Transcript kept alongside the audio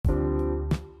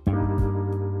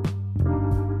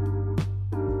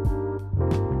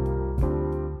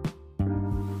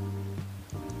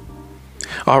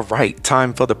All right,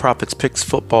 time for the Prophets Picks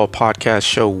Football Podcast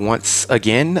Show once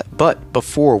again. But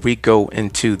before we go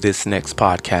into this next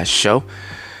podcast show,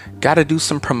 got to do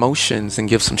some promotions and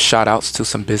give some shout outs to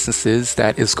some businesses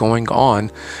that is going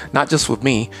on, not just with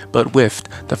me, but with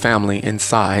the family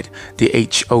inside the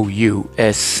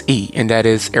HOUSE. And that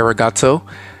is Arigato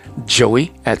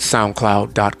Joey at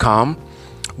SoundCloud.com.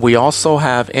 We also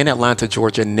have in Atlanta,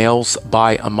 Georgia, Nails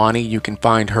by Amani. You can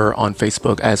find her on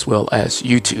Facebook as well as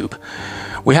YouTube.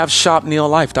 We have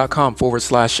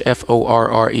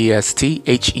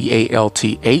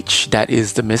shopneillife.com/FORRESTHEALTH. That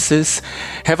is the Mrs.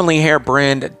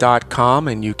 HeavenlyHairBrand.com,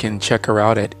 and you can check her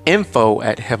out at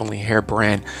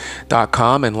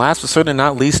info@HeavenlyHairBrand.com. And last but certainly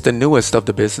not least, the newest of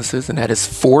the businesses, and that is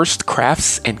Forced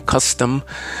Crafts and Custom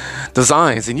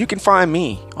Designs. And you can find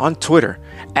me on Twitter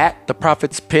at the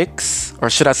Prophets Picks, or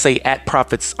should I say at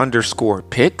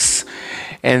Prophets_Picks.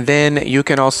 And then you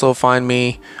can also find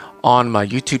me on my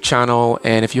YouTube channel.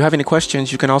 And if you have any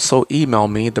questions, you can also email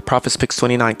me,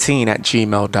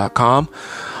 theprophetspicks2019@gmail.com.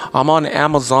 I'm on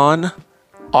Amazon,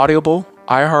 Audible,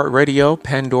 iHeartRadio,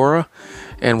 Pandora,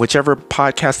 and whichever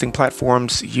podcasting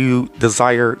platforms you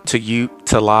desire to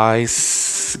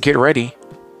utilize. Get ready.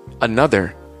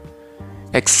 Another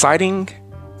exciting,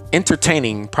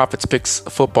 entertaining Prophets Picks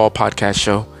Football Podcast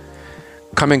show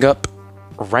coming up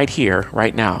right here,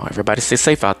 right now. Everybody stay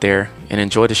safe out there and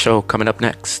enjoy the show coming up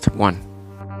next. One.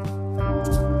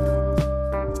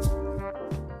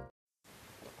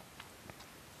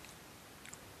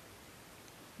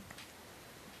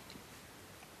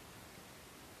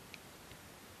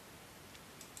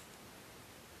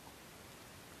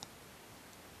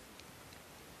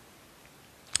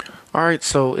 All right,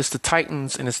 so it's the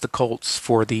Titans and it's the Colts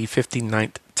for the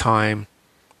 59th time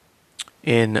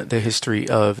in the history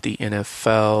of the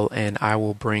NFL, and I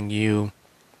will bring you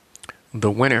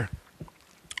the winner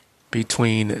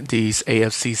between these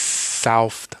AFC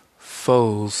South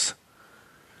foes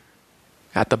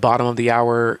at the bottom of the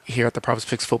hour here at the Prophets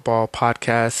Picks Football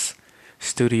Podcast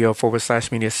Studio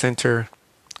 /Media Center,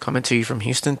 coming to you from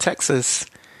Houston, Texas,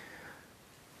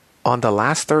 on the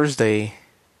last Thursday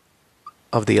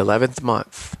of the 11th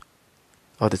month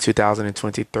of the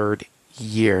 2023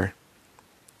 year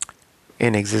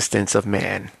in existence of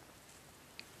man.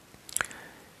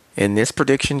 In this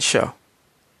prediction show,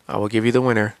 I will give you the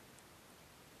winner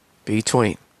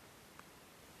between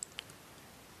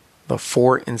the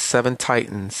 4-7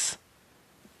 Titans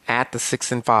at the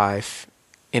 6-5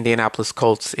 Indianapolis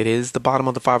Colts. It is the bottom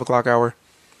of the 5 o'clock hour.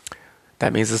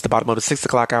 That means it's the bottom of the 6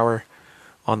 o'clock hour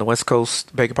on the West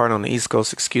Coast, on the East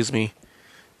Coast,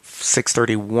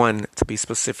 6:31 to be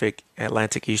specific,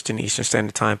 Atlantic Eastern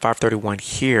Standard Time, 5:31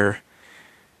 here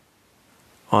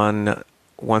on,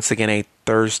 once again, a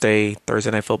Thursday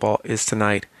Night Football is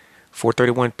tonight,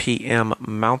 4:31 p.m.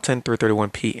 Mountain,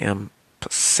 3:31 p.m.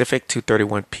 Pacific,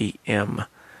 2:31 p.m.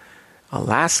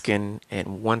 Alaskan,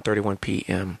 and 1:31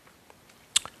 p.m.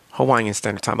 Hawaiian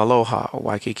Standard Time. Aloha,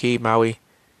 Waikiki, Maui,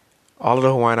 all of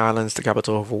the Hawaiian Islands, the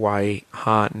capital of Hawaii,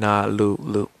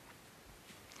 Honolulu.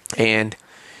 And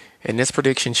in this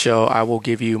prediction show, I will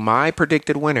give you my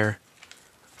predicted winner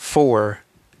for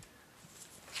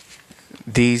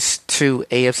these two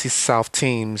AFC South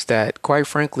teams that, quite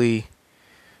frankly,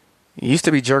 used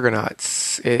to be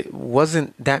juggernauts. It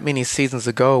wasn't that many seasons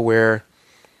ago where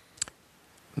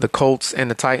the Colts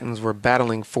and the Titans were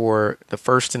battling for the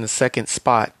first and the second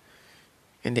spot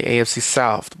in the AFC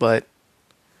South. But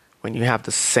when you have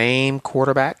the same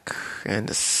quarterback and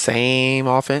the same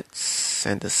offense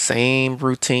and the same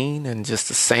routine and just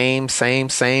the same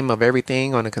of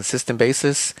everything on a consistent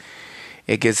basis,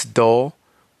 it gets dull,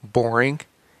 boring,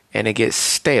 and it gets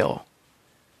stale.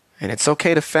 And it's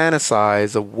okay to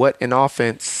fantasize of what an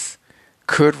offense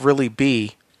could really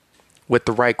be with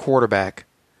the right quarterback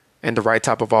and the right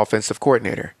type of offensive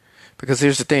coordinator. Because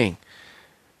here's the thing.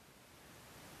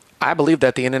 I believe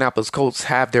that the Indianapolis Colts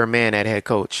have their man at head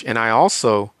coach. And I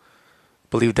also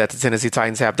believe that the Tennessee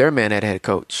Titans have their man at head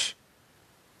coach.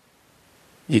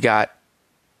 You got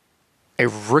a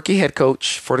rookie head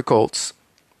coach for the Colts.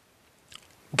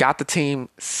 Got the team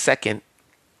second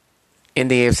in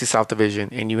the AFC South Division.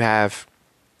 And you have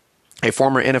a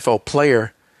former NFL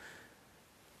player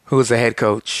who is a head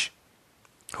coach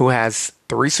who has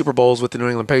 3 Super Bowls with the New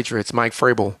England Patriots, Mike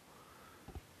Vrabel,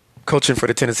 coaching for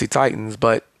the Tennessee Titans.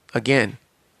 But again,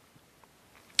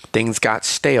 things got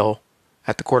stale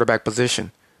at the quarterback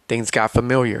position. Things got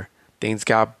familiar. Things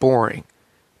got boring.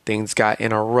 Things got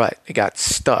in a rut. It got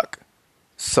stuck.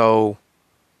 So,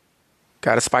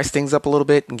 got to spice things up a little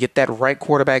bit and get that right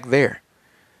quarterback there.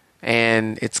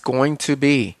 And it's going to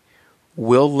be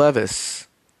Will Levis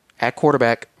at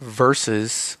quarterback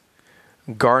versus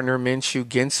Gardner Minshew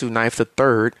Gensu Knife the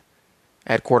third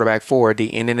at quarterback for the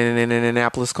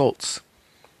Indianapolis Colts.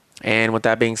 And with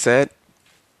that being said,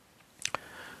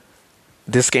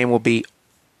 this game will be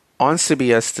on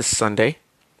CBS this Sunday,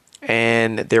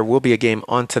 and there will be a game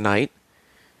on tonight.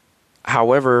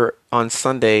 However, on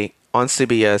Sunday on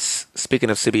CBS, speaking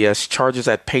of CBS, Chargers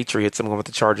at Patriots. I'm going with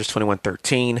the Chargers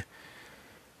 21-13.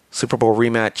 Super Bowl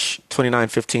rematch,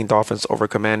 29-15 Dolphins over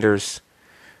Commanders.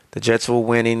 The Jets will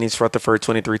win in East Rutherford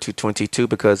 23-22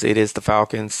 because it is the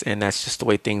Falcons, and that's just the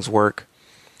way things work.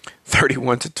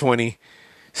 31-20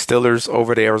 Steelers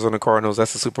over the Arizona Cardinals.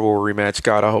 That's the Super Bowl rematch.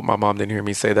 God, I hope my mom didn't hear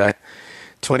me say that.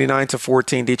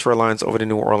 29-14 Detroit Lions over the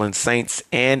New Orleans Saints.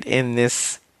 And in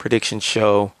this prediction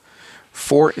show,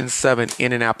 4-7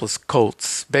 Indianapolis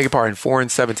Colts. Beg your pardon,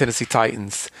 4-7 Tennessee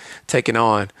Titans taking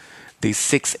on the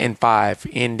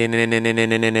 6-5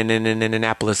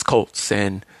 Indianapolis Colts.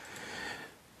 And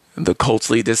the Colts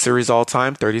lead this series all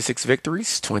time, 36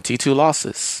 victories, 22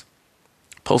 losses.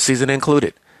 Postseason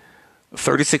included.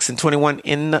 36-21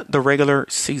 in the regular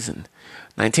season.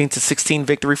 19-16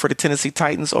 victory for the Tennessee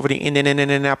Titans over the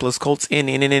Indianapolis Colts in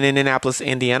Indianapolis,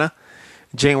 Indiana.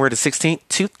 January the 16th,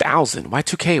 2000.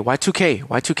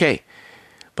 Y2K.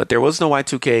 But there was no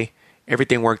Y2K.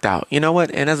 Everything worked out. You know what?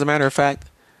 And as a matter of fact,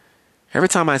 every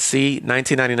time I see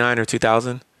 1999 or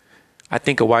 2000, I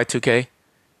think of Y2K.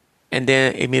 And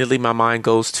then immediately my mind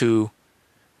goes to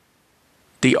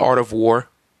The Art of War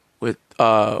with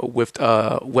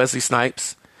Wesley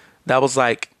Snipes. That was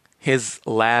like his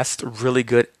last really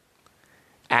good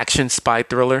action spy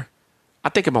thriller. I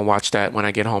think I'm going to watch that when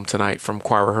I get home tonight from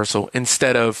choir rehearsal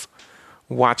instead of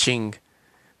watching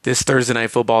this Thursday Night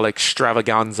Football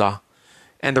extravaganza.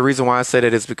 And the reason why I said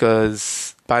it is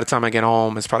because by the time I get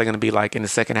home, it's probably going to be like in the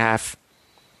second half.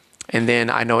 And then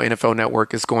I know NFL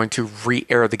Network is going to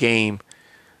re-air the game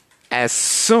as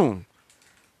soon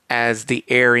as the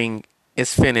airing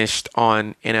is finished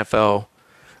on NFL,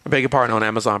 I beg your pardon, on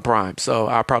Amazon Prime. So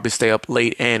I'll probably stay up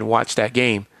late and watch that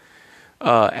game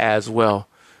as well.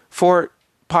 For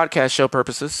podcast show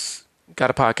purposes, got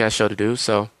a podcast show to do.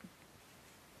 So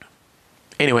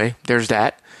anyway, there's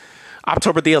that.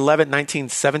 October the 11th,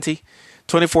 1970,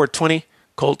 24-20,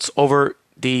 Colts over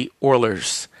the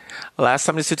Oilers. Last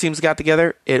time these two teams got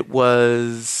together, it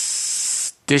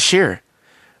was this year,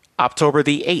 October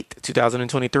the 8th,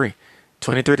 2023.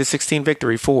 23-16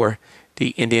 victory for the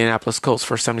Indianapolis Colts.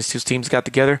 First time these two teams got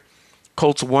together,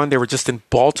 Colts won. They were just in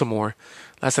Baltimore.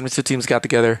 Last time these two teams got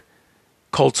together,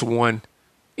 Colts won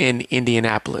in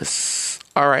Indianapolis.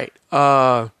 All right.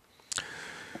 I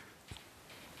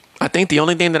think the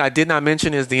only thing that I did not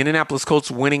mention is the Indianapolis Colts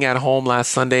winning at home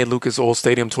last Sunday, Lucas Oil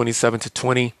Stadium,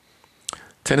 27-20.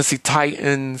 Tennessee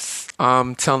Titans,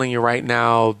 I'm telling you right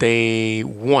now, they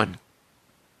won.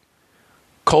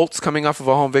 Colts coming off of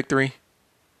a home victory.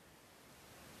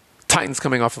 Titans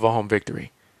coming off of a home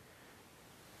victory.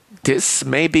 This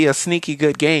may be a sneaky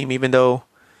good game, even though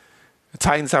the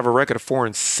Titans have a record of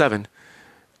 4-7.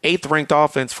 8th ranked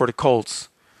offense for the Colts,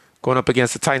 going up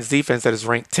against the Titans defense that is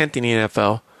ranked 10th in the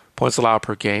NFL, points allowed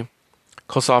per game.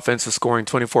 Colts offense is scoring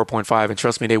 24.5, and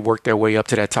trust me, they worked their way up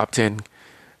to that top 10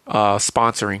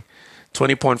 sponsoring.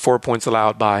 20.4 points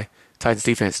allowed by Titans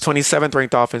defense. 27th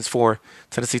ranked offense for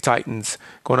Tennessee Titans,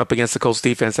 going up against the Colts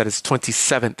defense that is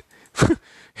 27th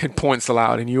in points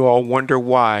allowed. And you all wonder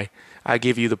why I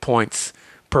give you the points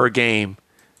per game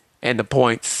and the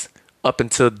points up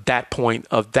until that point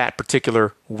of that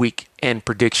particular weekend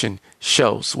prediction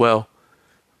shows. Well,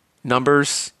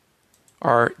 numbers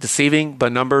are deceiving,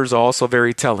 but numbers are also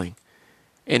very telling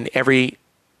in every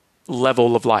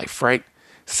level of life, right?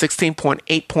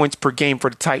 16.8 points per game for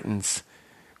the Titans,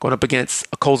 going up against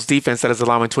a Colts defense that is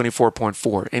allowing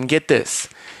 24.4. And get this,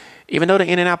 even though the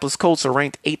Indianapolis Colts are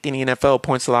ranked 8th in the NFL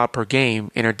points allowed per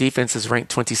game, and their defense is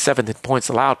ranked 27th in points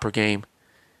allowed per game,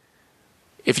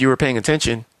 if you were paying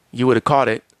attention, you would have caught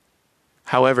it.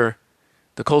 However,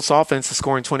 the Colts offense is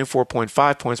scoring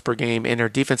 24.5 points per game, and their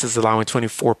defense is allowing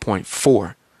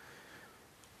 24.4.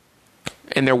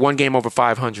 And they're one game over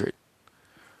 500.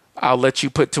 I'll let you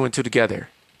put two and two together.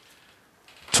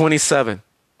 27-17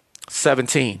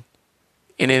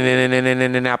 in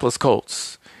Indianapolis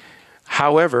Colts.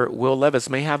 However, Will Levis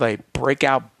may have a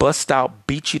breakout, bust-out,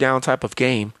 beat-you-down type of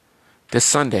game this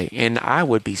Sunday, and I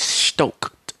would be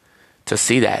stoked to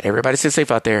see that. Everybody stay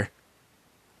safe out there.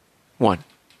 1.